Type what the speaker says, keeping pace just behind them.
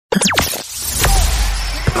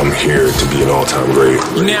I'm here to be an all-time great.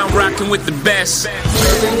 You're now rocking with the best.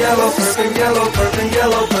 Purple yellow, purple yellow, purple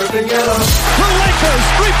yellow, purple yellow. The Lakers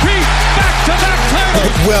repeat back-to-back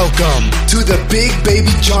titles. Welcome to the Big Baby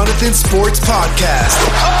Jonathan Sports Podcast.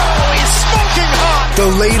 Oh, he's smoking hot. The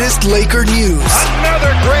latest Laker news. Another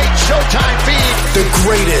great Showtime feed. The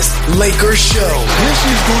greatest Lakers show. This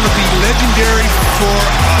is going to be legendary for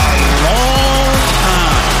a long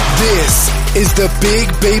time. This is the Big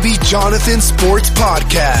Baby Jonathan Sports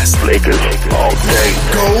Podcast. Lakers all day.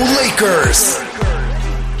 Go Lakers!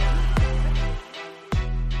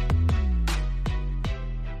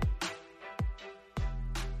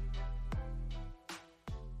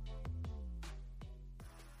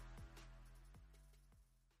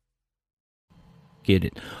 Get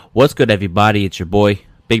it. What's good, everybody? It's your boy,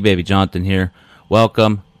 Big Baby Jonathan here.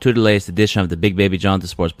 Welcome to the latest edition of the Big Baby Jonathan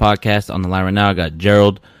Sports Podcast. On the line right now, I got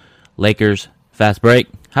Gerald, Lakers, Fast Break.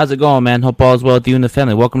 How's it going, man? Hope all is well with you and the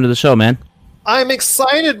family. Welcome to the show, man. I'm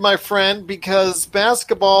excited, my friend, because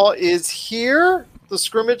basketball is here. The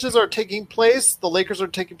scrimmages are taking place. The Lakers are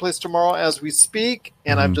taking place tomorrow as we speak,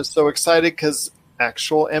 and I'm just so excited because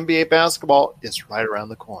actual NBA basketball is right around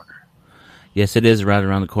the corner. Yes, it is right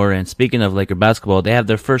around the corner. And speaking of Laker basketball, they have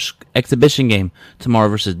their first exhibition game tomorrow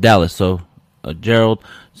versus Dallas. So, Gerald,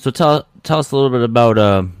 tell us a little bit about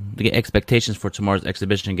the expectations for tomorrow's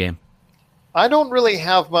exhibition game. I don't really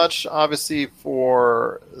have much, obviously,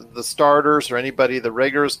 for the starters or anybody, the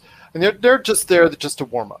regulars. And they're just there just to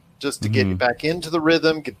warm up, just to get you back into the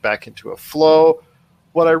rhythm, get back into a flow.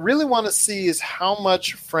 What I really want to see is how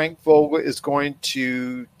much Frank Vogel is going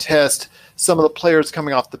to test some of the players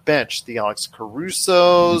coming off the bench, the Alex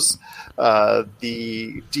Carusos,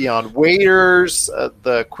 the Dion Waiters,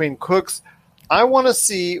 the Quinn Cooks. I want to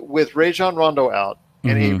see, with Rajon Rondo out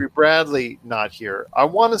and Avery Bradley not here, I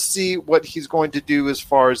want to see what he's going to do as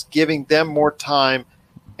far as giving them more time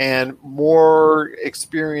and more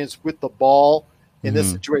experience with the ball in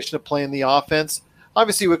this situation of playing the offense.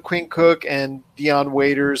 Obviously, with Quinn Cook and Dion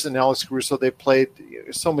Waiters and Alex Caruso, they've played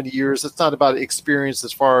so many years. It's not about experience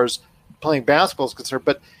as far as playing basketball is concerned,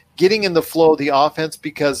 but getting in the flow of the offense,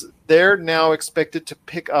 because they're now expected to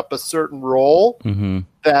pick up a certain role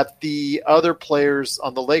that the other players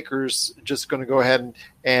on the Lakers are just going to go ahead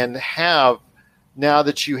and have, now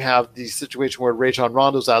that you have the situation where Rajon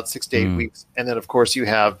Rondo's out 6 to 8 weeks, and then, of course, you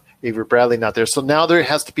have Avery Bradley not there. So now there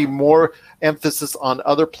has to be more emphasis on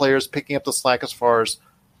other players picking up the slack as far as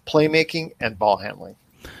playmaking and ball handling.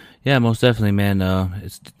 Yeah, most definitely, man.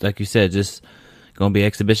 It's like you said, just going to be an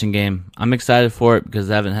exhibition game. I'm excited for it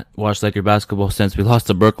because I haven't watched Laker basketball since we lost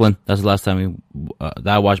to Brooklyn. That's the last time that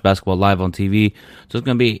I watched basketball live on TV. So it's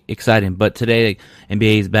going to be exciting. But today,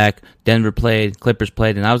 NBA is back. Denver played, Clippers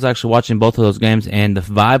played, and I was actually watching both of those games, and the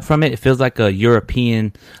vibe from it feels like a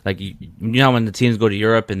European, like, you know when the teams go to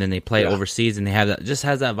Europe and then they play overseas and they have that, just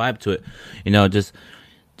has that vibe to it. You know, just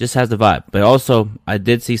has the vibe. But also, I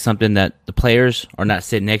did see something that the players are not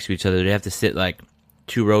sitting next to each other. They have to sit like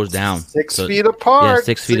 2 rows down. 6 feet apart. Yeah,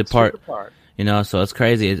 6 feet apart. You know, so it's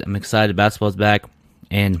crazy. I'm excited. Basketball's back,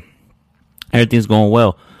 and everything's going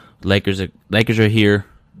well. Lakers are here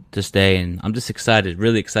to stay, and I'm just excited,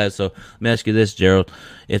 really excited. So let me ask you this, Gerald.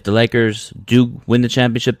 If the Lakers do win the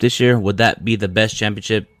championship this year, would that be the best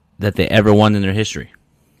championship that they ever won in their history?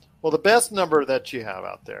 Well, the best number that you have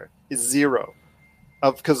out there is 0.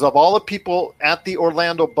 Because of all the people at the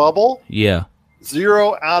Orlando bubble,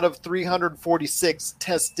 0 out of 346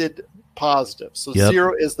 tested positive. So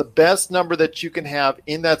 0 is the best number that you can have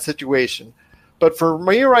in that situation. But for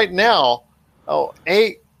me right now,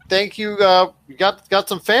 thank you. You got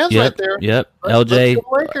some fans right there. Yep.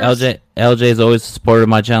 LJ is always a supporter of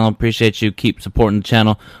my channel. Appreciate you. Keep supporting the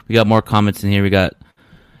channel. We got more comments in here. We got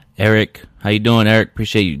Eric. How you doing, Eric?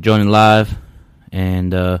 Appreciate you joining live.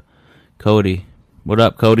 And Cody. What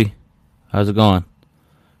up, Cody? How's it going?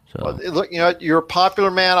 So. Well, look, you're a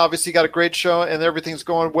popular man. Obviously, you got a great show, and everything's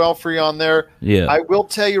going well for you on there. Yeah. I will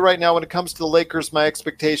tell you right now, when it comes to the Lakers, my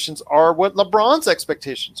expectations are what LeBron's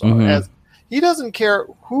expectations are. As he doesn't care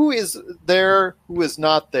who is there, who is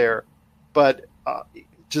not there, but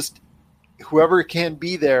just whoever can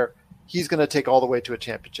be there, he's going to take all the way to a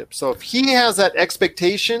championship. So if he has that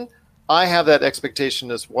expectation, I have that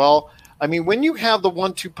expectation as well. I mean, when you have the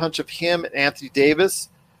 1-2 punch of him and Anthony Davis,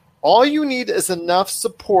 all you need is enough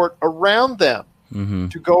support around them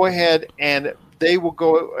to go ahead, and they will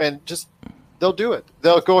go and they'll do it.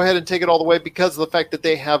 They'll go ahead and take it all the way because of the fact that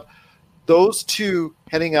they have those two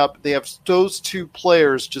heading up. They have those two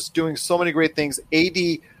players just doing so many great things. AD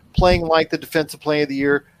playing like the defensive player of the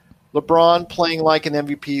year. LeBron playing like an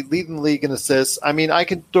MVP, leading the league in assists. I mean, I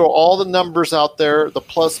can throw all the numbers out there, the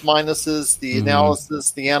plus minuses, the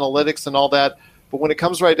analysis, the analytics, and all that. But when it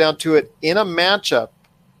comes right down to it, in a matchup,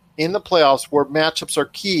 in the playoffs where matchups are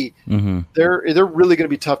key, they're really going to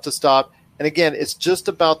be tough to stop. And again, it's just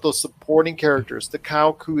about those supporting characters, the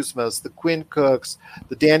Kyle Kuzmas, the Quinn Cooks,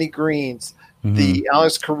 the Danny Greens, the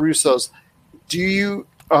Alex Carusos.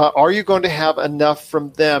 Are you going to have enough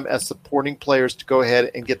from them as supporting players to go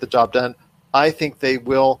ahead and get the job done? I think they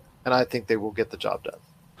will, and I think they will get the job done.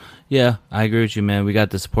 Yeah, I agree with you, man. We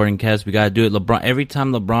got the supporting cast. We got to do it. LeBron. Every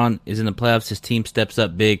time LeBron is in the playoffs, his team steps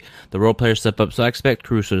up big. The role players step up. So I expect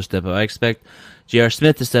Caruso to step up. I expect J.R.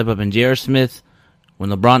 Smith to step up. And J.R. Smith, when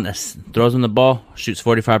LeBron throws him the ball, shoots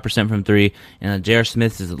 45% from three. And J.R.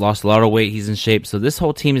 Smith has lost a lot of weight. He's in shape. So this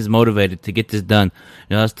whole team is motivated to get this done.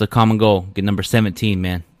 You know, that's the common goal. Get number 17,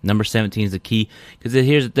 man. Number 17 is the key. Because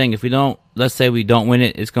here's the thing. If we don't, let's say we don't win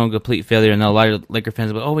it, it's going to be a complete failure. And a lot of Laker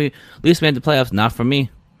fans will go, we at least made the playoffs. Not for me.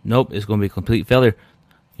 Nope, it's going to be a complete failure.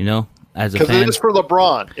 You know, as a fan. Because it is for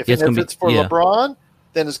LeBron. If it's for yeah. LeBron,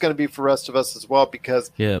 then it's going to be for the rest of us as well. Because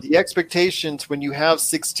the expectations when you have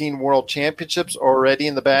 16 world championships already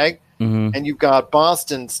in the bag, and you've got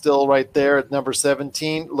Boston still right there at number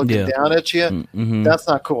 17 looking down at you, that's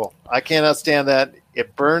not cool. I cannot stand that.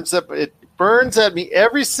 It burns up. It burns at me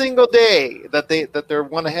every single day that they're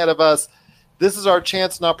one ahead of us. This is our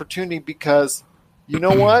chance and opportunity because you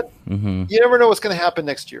know what? You never know what's going to happen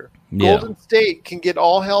next year. Yeah. Golden State can get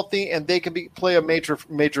all healthy and they can play a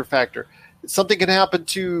major factor. Something can happen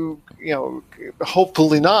to,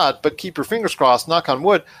 hopefully not, but keep your fingers crossed, knock on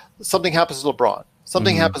wood. Something happens to LeBron.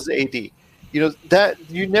 Something happens to AD. You know, that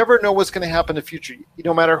you never know what's going to happen in the future.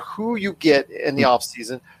 No matter who you get in the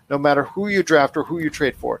offseason, no matter who you draft or who you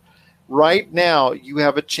trade for. Right now, you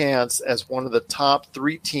have a chance as one of the top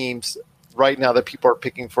 3 teams right now that people are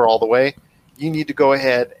picking for all the way. You need to go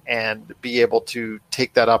ahead and be able to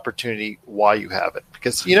take that opportunity while you have it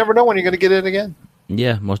because you never know when you're going to get it again.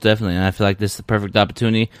 Yeah, most definitely. And I feel like this is the perfect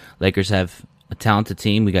opportunity. Lakers have a talented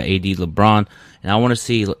team. We got AD, LeBron, and I want to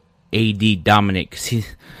see AD dominate because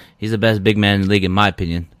he's the best big man in the league, in my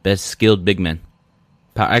opinion. Best skilled big man.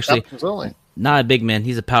 Actually, absolutely. Not a big man.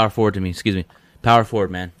 He's a power forward to me. Excuse me. Power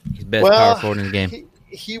forward, man. He's best power forward in the game.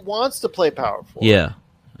 He wants to play power forward. Yeah.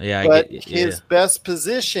 But his best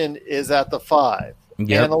position is at the 5.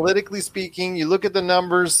 Yep. Analytically speaking, you look at the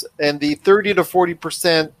numbers and the 30 to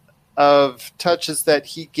 40% of touches that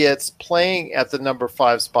he gets playing at the number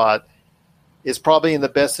 5 spot is probably in the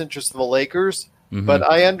best interest of the Lakers. But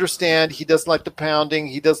I understand he doesn't like the pounding.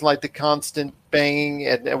 He doesn't like the constant banging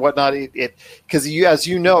and whatnot. Because as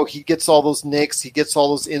you know, he gets all those nicks. He gets all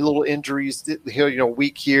those little injuries.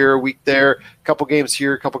 Week here, week there, a couple games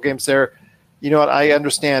here, a couple games there. You know what? I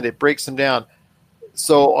understand it breaks him down.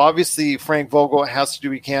 So obviously Frank Vogel has to do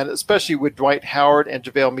what he can, especially with Dwight Howard and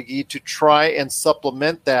JaVale McGee, to try and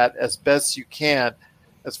supplement that as best you can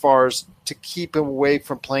as far as to keep him away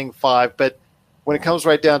from playing 5. But when it comes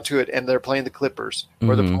right down to it and they're playing the Clippers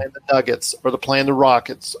or they're playing the Nuggets or they're playing the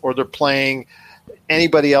Rockets or they're playing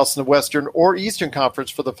anybody else in the Western or Eastern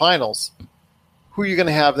Conference for the finals, who are you going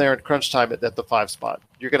to have there in crunch time at the 5 spot?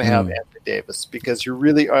 You're going to have Anthony Davis because you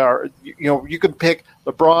really are. You can pick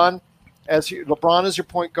LeBron as your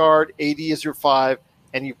point guard, AD is your 5,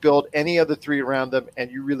 and you build any other 3 around them,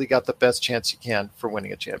 and you really got the best chance you can for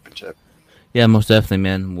winning a championship. Yeah, most definitely,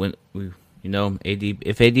 man. AD.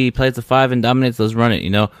 If AD plays the 5 and dominates, let's run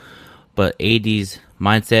it. But AD's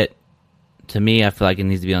mindset, to me, I feel like it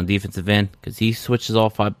needs to be on defensive end because he switches all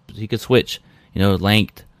 5. He could switch.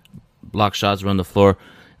 Length. Block shots, run the floor.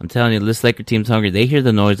 I'm telling you, this Laker team's hungry. They hear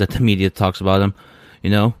the noise that the media talks about them,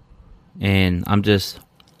 and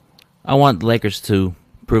I want the Lakers to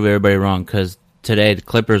prove everybody wrong because today the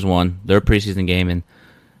Clippers won their preseason game, and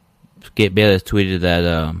Skip Bayless tweeted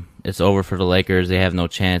that it's over for the Lakers. They have no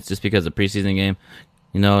chance just because of the preseason game.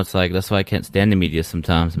 It's like that's why I can't stand the media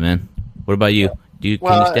sometimes, man. What about you? Can you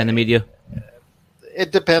stand the media?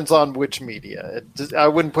 It depends on which media. I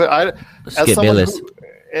wouldn't put Skip Bayless.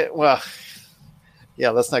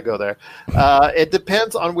 Let's not go there. It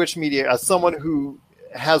depends on which media. As someone who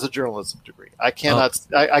has a journalism degree, I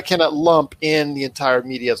cannot lump in the entire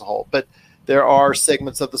media as a whole. But there are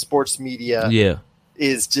segments of the sports media.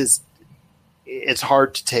 Is just it's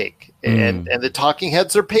hard to take, and the talking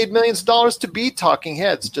heads are paid millions of dollars to be talking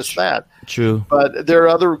heads. Just that. True. But there are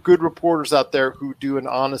other good reporters out there who do an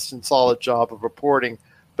honest and solid job of reporting.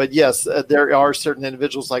 But yes, there are certain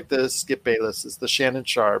individuals like the Skip Baylesses, the Shannon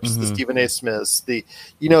Sharps, the Stephen A. Smiths, the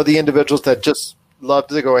individuals that just love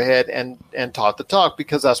to go ahead and talk the talk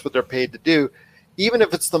because that's what they're paid to do. Even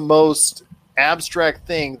if it's the most abstract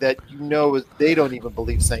thing that they don't even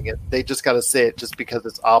believe saying it. They just got to say it just because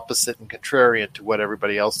it's opposite and contrarian to what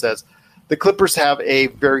everybody else says. The Clippers have a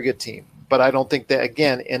very good team, but I don't think that,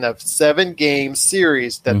 again, in a 7-game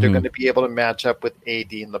series that they're going to be able to match up with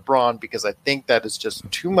AD and LeBron, because I think that is just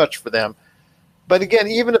too much for them. But again,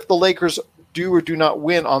 even if the Lakers do or do not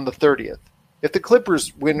win on the 30th, if the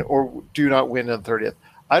Clippers win or do not win on the 30th,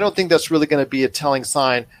 I don't think that's really going to be a telling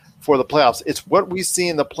sign for the playoffs. It's what we see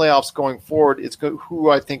in the playoffs going forward. It's who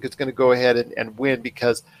I think is going to go ahead and win,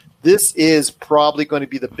 because this is probably going to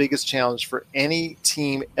be the biggest challenge for any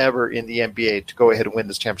team ever in the NBA to go ahead and win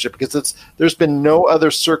this championship, because there's been no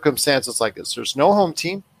other circumstances like this. There's no home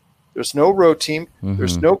team. There's no road team.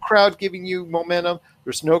 There's no crowd giving you momentum.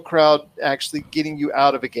 There's no crowd actually getting you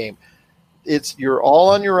out of a game. You're all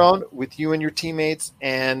on your own with you and your teammates,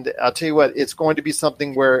 and I'll tell you what, it's going to be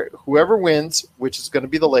something where whoever wins, which is going to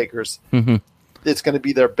be the Lakers, it's going to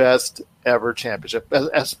be their best ever championship,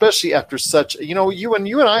 especially after such, you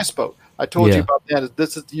and I spoke. I told you about that.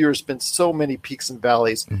 This year has been so many peaks and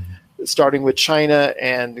valleys, starting with China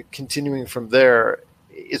and continuing from there.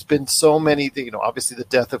 It's been so many, obviously the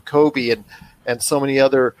death of Kobe and so many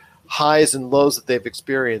other highs and lows that they've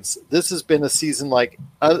experienced. This has been a season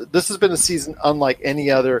unlike any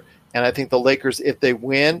other, and I think the Lakers, if they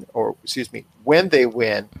win, when they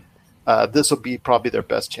win, this will be probably their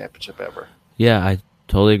best championship ever. Yeah, I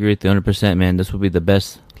totally agree with you 100%, man. This will be the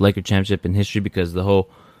best Laker championship in history, because the whole,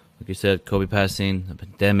 like you said, Kobe passing, the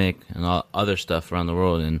pandemic, and all other stuff around the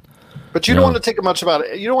world. But you don't want to take much about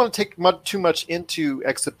it. You don't want to take too much into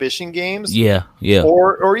exhibition games. Yeah.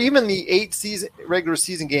 Or even the regular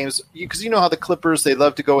season games, because you know how the Clippers, they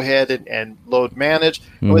love to go ahead and load manage.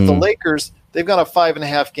 And with the Lakers, they've got a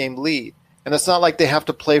 5.5 game lead, and it's not like they have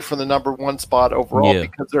to play for the number 1 spot overall,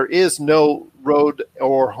 because there is no road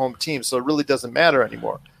or home team, so it really doesn't matter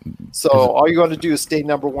anymore. So all you're going to do is stay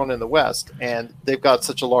number 1 in the West, and they've got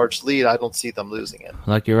such a large lead. I don't see them losing it.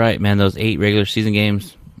 Like, you're right, man. Those 8 regular season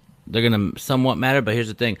games, they're going to somewhat matter, but here's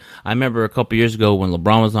the thing. I remember a couple years ago when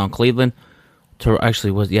LeBron was on Cleveland. It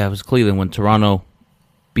was Cleveland, when Toronto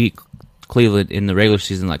beat Cleveland in the regular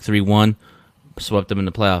season, like 3-1, swept them in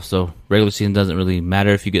the playoffs. So regular season doesn't really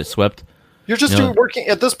matter if you get swept. You're just working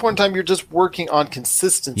at this point in time. You're just working on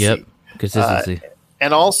consistency. Yep, consistency.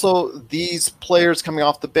 And also these players coming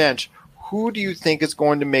off the bench. Who do you think is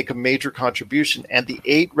going to make a major contribution? And the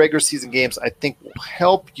 8 regular season games, I think, will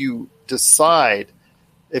help you decide,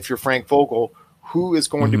 if you're Frank Vogel, who is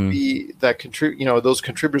going to be that those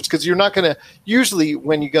contributors. Because you're not going to, usually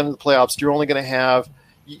when you get into the playoffs, you're only going to have,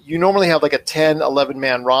 you normally have like a 10, 11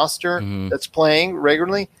 man roster that's playing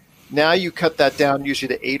regularly. Now you cut that down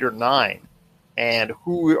usually to 8 or 9. And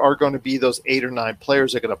who are going to be those 8 or 9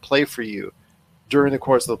 players that are going to play for you during the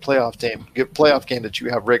course of the playoff game that you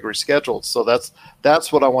have regularly scheduled. So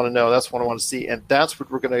that's what I want to know. That's what I want to see. And that's what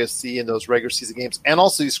we're going to see in those regular season games. And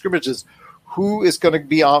also these scrimmages, who is going to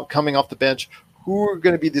be coming off the bench, who are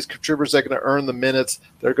going to be these contributors that are going to earn the minutes,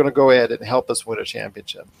 they're going to go ahead and help us win a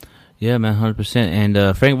championship. Yeah, man, 100%.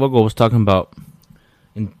 And Frank Vogel was talking about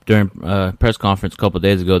during press conference a couple of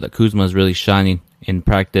days ago that Kuzma is really shining in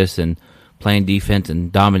practice and playing defense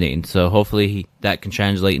and dominating. So hopefully that can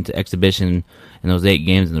translate into exhibition in those 8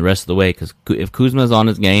 games and the rest of the way. Because if Kuzma's on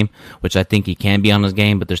his game, which I think he can be on his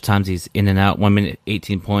game, but there's times he's in and out. 1 minute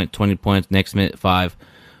 18 points, 20 points, next minute 5.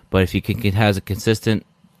 But if he has a consistent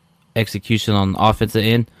execution on the offensive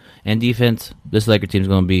end and defense, this Laker team is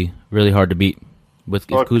going to be really hard to beat. If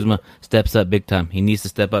Kuzma steps up big time, he needs to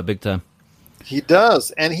step up big time. He does,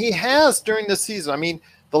 and he has during the season. I mean,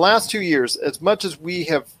 the last 2 years, as much as we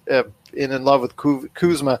have been in love with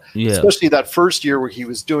Kuzma, especially that first year where he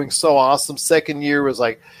was doing so awesome. Second year was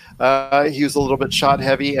like he was a little bit shot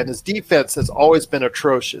heavy, and his defense has always been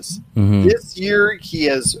atrocious. This year, he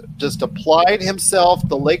has just applied himself.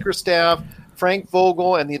 The Lakers staff, Frank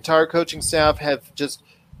Vogel, and the entire coaching staff have just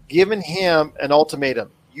given him an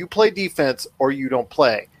ultimatum. You play defense or you don't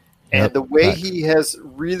play. And the way he has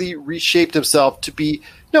really reshaped himself to be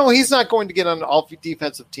 – no, he's not going to get on an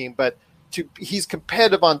all-defensive team, but he's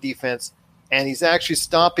competitive on defense, and he's actually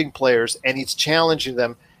stopping players, and he's challenging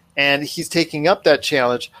them, and he's taking up that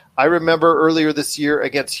challenge. I remember earlier this year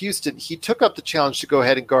against Houston, he took up the challenge to go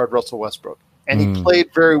ahead and guard Russell Westbrook, and he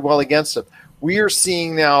played very well against him. We are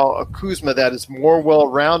seeing now a Kuzma that is more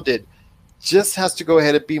well-rounded, just has to go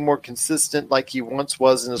ahead and be more consistent like he once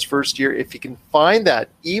was in his first year. If he can find that,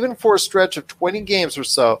 even for a stretch of 20 games or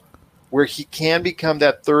so, where he can become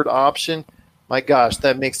that third option, my gosh,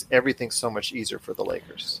 that makes everything so much easier for the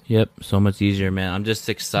Lakers. Yep, so much easier, man. I'm just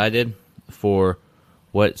excited for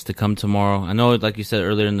what's to come tomorrow. I know, like you said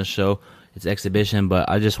earlier in the show, it's exhibition, but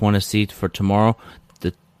I just want to see for tomorrow.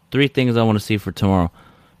 The 3 things I want to see for tomorrow.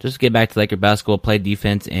 Just get back to Laker basketball, play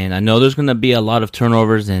defense, and I know there's going to be a lot of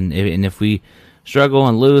turnovers, and if we struggle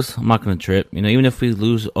and lose, I'm not going to trip. Even if we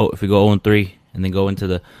lose, if we go 0-3 and then go into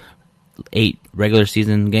the 8 regular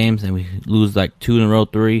season games and we lose like 2 in a row,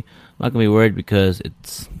 3, I'm not going to be worried because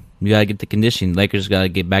you got to get the condition. Lakers got to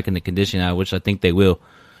get back in the condition, which I think they will.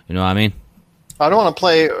 You know what I mean? I don't want to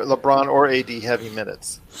play LeBron or AD heavy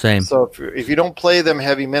minutes. Same. So if you don't play them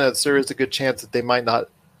heavy minutes, there is a good chance that they might not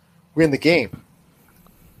win the game.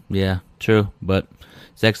 Yeah, true, but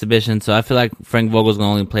it's exhibition, so I feel like Frank Vogel's going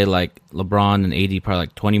to only play like LeBron and AD probably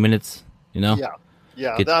like 20 minutes, Yeah.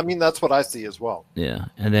 I mean, that's what I see as well. Yeah,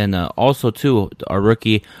 and then also, too, our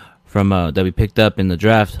rookie from that we picked up in the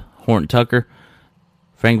draft, Horton Tucker,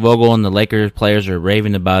 Frank Vogel and the Lakers players are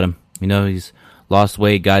raving about him. He's lost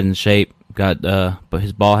weight, got in shape, but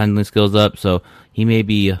his ball handling skills up, so he may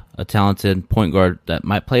be a talented point guard that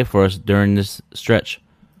might play for us during this stretch.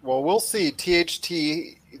 Well, we'll see.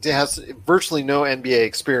 THT has virtually no NBA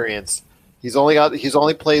experience. He's only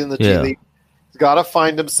played in the G League. He's got to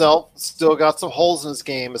find himself. Still got some holes in his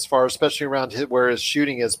game as far, especially around where his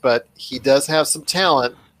shooting is. But he does have some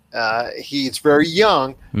talent. He's very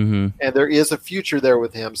young, and there is a future there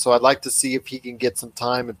with him. So I'd like to see if he can get some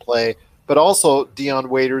time and play. But also Dion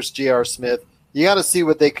Waiters, J.R. Smith. You got to see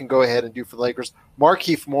what they can go ahead and do for the Lakers.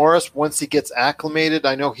 Markieff Morris, once he gets acclimated,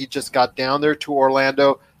 I know he just got down there to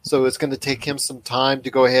Orlando. So it's going to take him some time to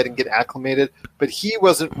go ahead and get acclimated. But he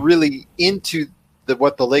wasn't really into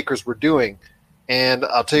what the Lakers were doing. And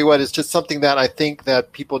I'll tell you what, it's just something that I think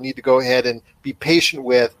that people need to go ahead and be patient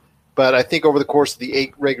with. But I think over the course of the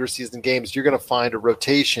 8 regular season games, you're going to find a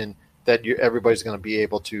rotation that everybody's going to be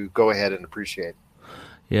able to go ahead and appreciate.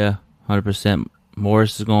 Yeah, 100%.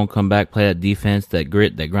 Morris is going to come back, play that defense, that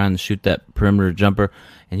grit, that grind, and shoot that perimeter jumper.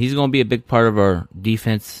 And he's going to be a big part of our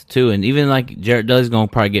defense, too. And even like Jarrett Dudley's going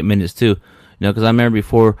to probably get minutes, too. Because I remember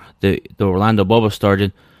before the Orlando bubble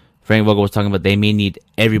started, Frank Vogel was talking about they may need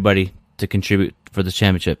everybody to contribute for the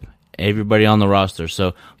championship. Everybody on the roster.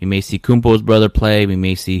 So we may see Kumpo's brother play. We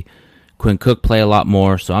may see Quinn Cook play a lot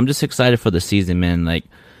more. So I'm just excited for the season, man. Like,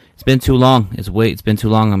 it's been too long. It's been too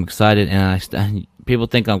long. I'm excited. And people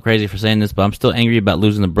think I'm crazy for saying this, but I'm still angry about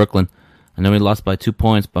losing to Brooklyn. I know we lost by 2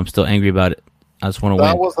 points, but I'm still angry about it. I just want to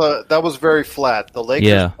win. That was very flat. The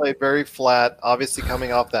Lakers played very flat, obviously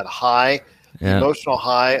coming off that high, emotional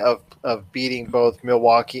high of beating both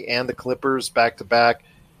Milwaukee and the Clippers back to back.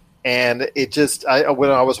 And it just, when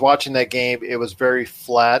I was watching that game, it was very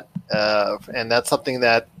flat. And that's something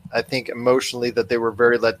that I think emotionally that they were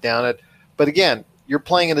very let down at. But again, you're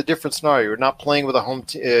playing in a different scenario. You're not playing with a home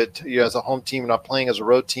as a home team. You're not playing as a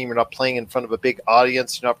road team. You're not playing in front of a big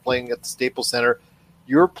audience. You're not playing at the Staples Center.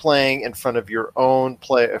 You're playing in front of your own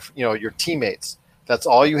your teammates. That's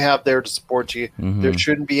all you have there to support you. Mm-hmm. There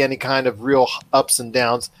shouldn't be any kind of real ups and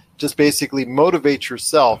downs. Just basically motivate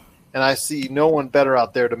yourself. And I see no one better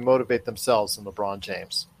out there to motivate themselves than LeBron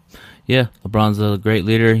James. Yeah, LeBron's a great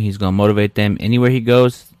leader. He's going to motivate them. Anywhere he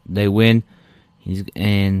goes, they win.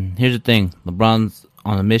 And here's the thing. LeBron's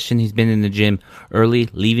on a mission. He's been in the gym early,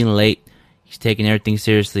 leaving late. He's taking everything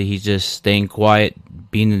seriously. He's just staying quiet,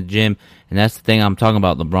 being in the gym. And that's the thing I'm talking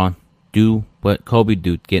about, LeBron. Do what Kobe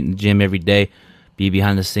do. Get in the gym every day. Be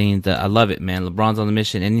behind the scenes. I love it, man. LeBron's on the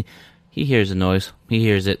mission. And he hears the noise. He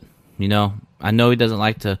hears it. I know he doesn't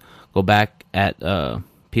like to go back at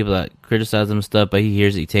people that criticize him and stuff, but he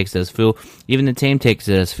hears it. He takes it as fuel. Even the team takes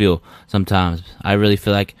it as fuel sometimes. I really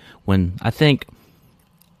feel like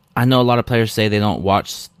I know a lot of players say they don't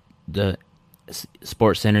watch the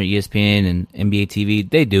Sports Center, ESPN, and NBA TV.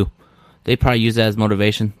 They do. They probably use that as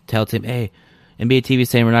motivation. Tell team, hey, NBA TV is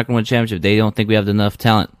saying we're not going to win a championship. They don't think we have enough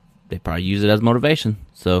talent. They probably use it as motivation.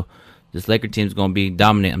 So this Laker team is going to be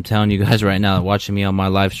dominant. I'm telling you guys right now, watching me on my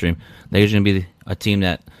live stream, Lakers going to be a team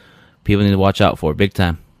that people need to watch out for big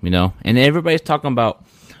time, And everybody's talking about,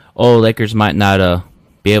 Lakers might not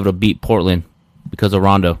be able to beat Portland because of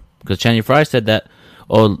Rondo. Because Channing Frye said that,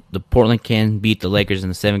 the Portland can beat the Lakers in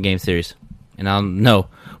the 7-game series. And I don't know.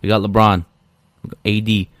 We got LeBron,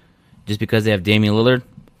 AD. Just because they have Damian Lillard,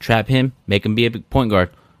 trap him, make him be a big point guard.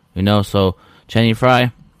 So Channing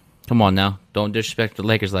Frye, come on now. Don't disrespect the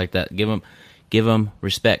Lakers like that. Give them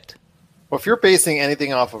respect. Well, if you're basing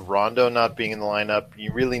anything off of Rondo not being in the lineup,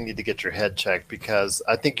 you really need to get your head checked because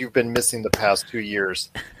I think you've been missing the past 2 years.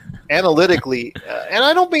 Analytically, and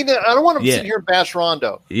I don't want to sit here and bash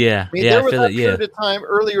Rondo. Yeah. There was a period of time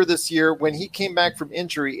earlier this year when he came back from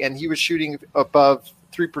injury and he was shooting above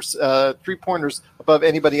 3-pointers above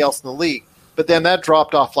anybody else in the league. But then that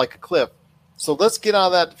dropped off like a cliff. So let's get out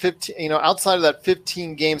of that 15. Outside of that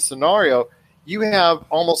 15-game scenario, you have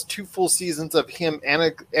almost 2 full seasons of him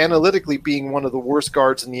analytically being one of the worst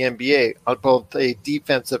guards in the NBA on both a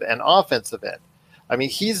defensive and offensive end. I mean,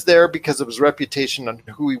 he's there because of his reputation and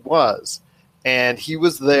who he was. And he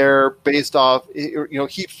was there based off,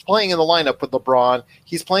 he's playing in the lineup with LeBron.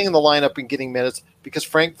 He's playing in the lineup and getting minutes because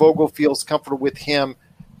Frank Vogel feels comfortable with him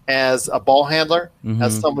as a ball handler,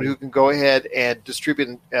 as someone who can go ahead and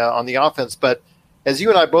distribute on the offense. But as you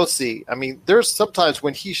and I both see, I mean, there's sometimes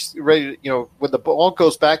when he's ready, when the ball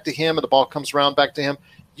goes back to him and the ball comes around back to him,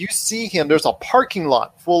 you see him, there's a parking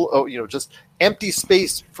lot full of, just empty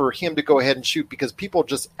space for him to go ahead and shoot because people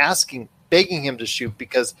just begging him to shoot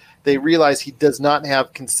because they realize he does not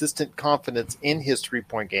have consistent confidence in his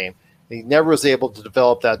three-point game. He never was able to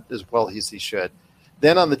develop that as well as he should.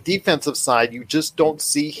 Then on the defensive side, you just don't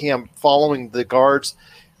see him following the guards.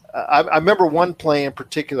 I remember one play in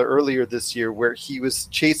particular earlier this year where he was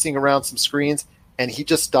chasing around some screens and he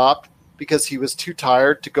just stopped because he was too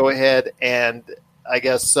tired to go ahead and, I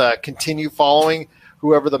guess, continue following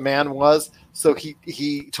whoever the man was. So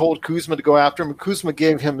he told Kuzma to go after him, and Kuzma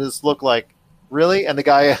gave him this look like, really? And the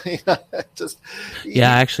guy I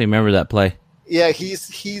actually remember that play. Yeah,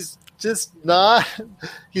 he's just not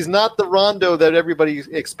 – he's not the Rondo that everybody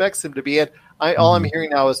expects him to be. And all I'm hearing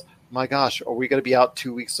now is, my gosh, are we going to be out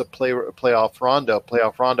 2 weeks of playoff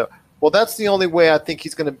Rondo? Well, that's the only way I think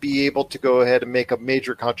he's going to be able to go ahead and make a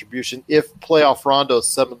major contribution if playoff Rondo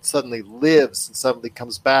suddenly lives and suddenly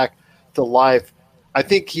comes back to life. I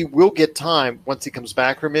think he will get time once he comes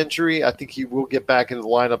back from injury. I think he will get back into the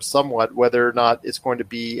lineup somewhat. Whether or not it's going to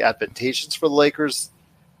be advantageous for the Lakers,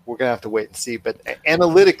 we're going to have to wait and see. But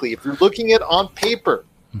analytically, if you're looking at on paper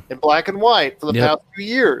in black and white for the past 2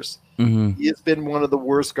 years, he has been one of the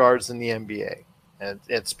worst guards in the NBA, and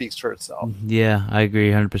it speaks for itself. Yeah, I agree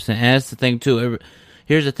 100%. And that's the thing, too.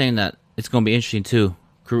 Here's the thing that it's going to be interesting, too.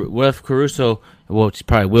 What if Caruso, he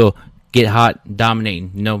probably will, get hot,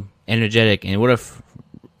 dominating, energetic, and what if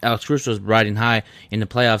Alex Caruso is riding high in the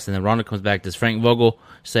playoffs and then Rondo comes back? Does Frank Vogel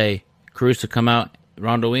say Caruso come out,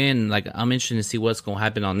 Rondo in? I'm interested to see what's going to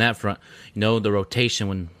happen on that front. The rotation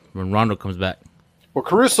when Rondo comes back. Well,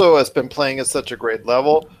 Caruso has been playing at such a great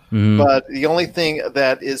level, but the only thing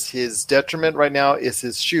that is his detriment right now is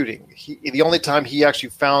his shooting. The only time he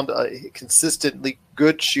actually found a consistently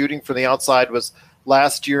good shooting from the outside was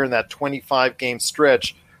last year in that 25-game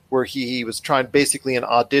stretch where he was trying basically an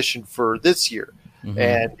audition for this year.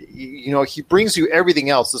 And, he brings you everything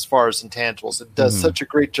else as far as intangibles. It does such a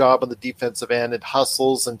great job on the defensive end. It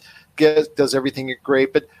hustles and does everything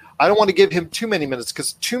great. But I don't want to give him too many minutes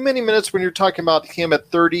because too many minutes when you're talking about him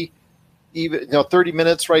at 30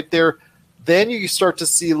 minutes right there, then you start to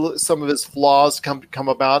see some of his flaws come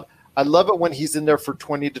about. I love it when he's in there for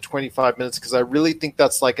 20 to 25 minutes because I really think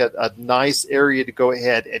that's like a nice area to go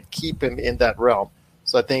ahead and keep him in that realm.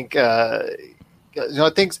 So I think, I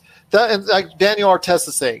think that, and like Daniel Artest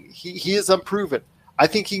is saying, he is unproven. I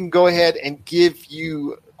think he can go ahead and give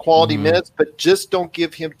you quality minutes, but just don't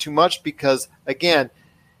give him too much because, again,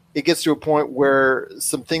 it gets to a point where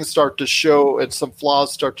some things start to show and some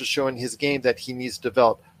flaws start to show in his game that he needs to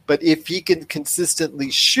develop. But if he can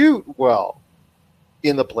consistently shoot well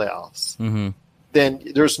in the playoffs, then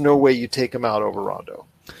there's no way you take him out over Rondo.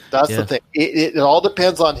 That's the thing. It all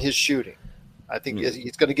depends on his shooting. I think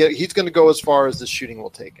he's going to go as far as the shooting will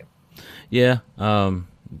take him. Yeah.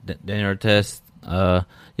 Daniel Artest.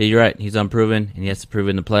 You're right. He's unproven, and he has to prove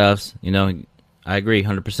it in the playoffs. I agree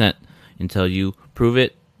 100%. Until you prove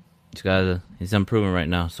it, he's unproven right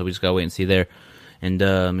now, so we just gotta wait and see there. And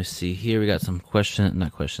let me see here. We got some questions.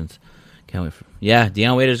 Can't wait.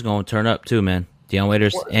 Deion Waiters gonna turn up too, man. Deion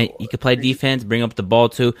Waiters, and he can play defense, bring up the ball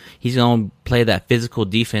too. He's gonna play that physical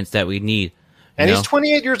defense that we need. And he's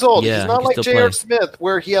 28 years old. He's not like J.R. Smith,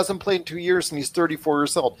 where he hasn't played in 2 years and he's 34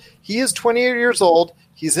 years old. He is 28 years old.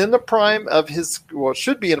 He's in the prime of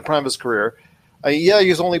should be in the prime of his career.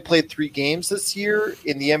 He's only played 3 games this year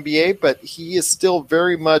in the NBA, but he is still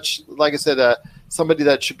very much, like I said, somebody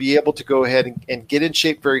that should be able to go ahead and get in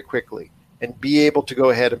shape very quickly and be able to go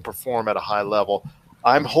ahead and perform at a high level.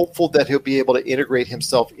 I'm hopeful that he'll be able to integrate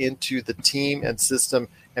himself into the team and system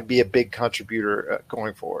and be a big contributor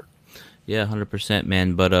going forward. Yeah, 100%,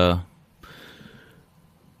 man. But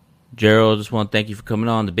Gerald, just want to thank you for coming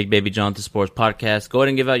on the Big Baby Jonathan Sports Podcast. Go ahead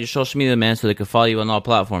and give out your social media, man, so they can follow you on all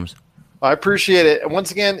platforms. I appreciate it. And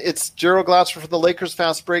once again, it's Gerald Glasser for the Lakers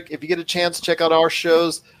Fast Break. If you get a chance, check out our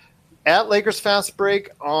shows. at Lakers Fast Break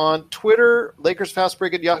on Twitter,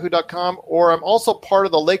 LakersFastBreak@yahoo.com, or I'm also part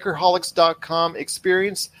of the Lakerholics.com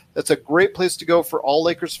experience. That's a great place to go for all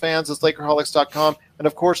Lakers fans, is Lakerholics.com. And,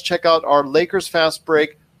 of course, check out our Lakers Fast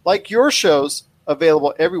Break, like your shows,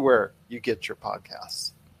 available everywhere you get your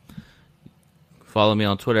podcasts. Follow me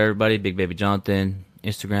on Twitter, everybody, Big Baby Jonathan.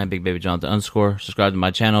 Instagram, Big Baby Jonathan _ Subscribe to my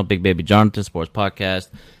channel, Big Baby Jonathan Sports Podcast.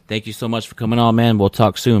 Thank you so much for coming on, man. We'll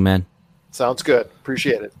talk soon, man. Sounds good.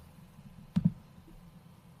 Appreciate it.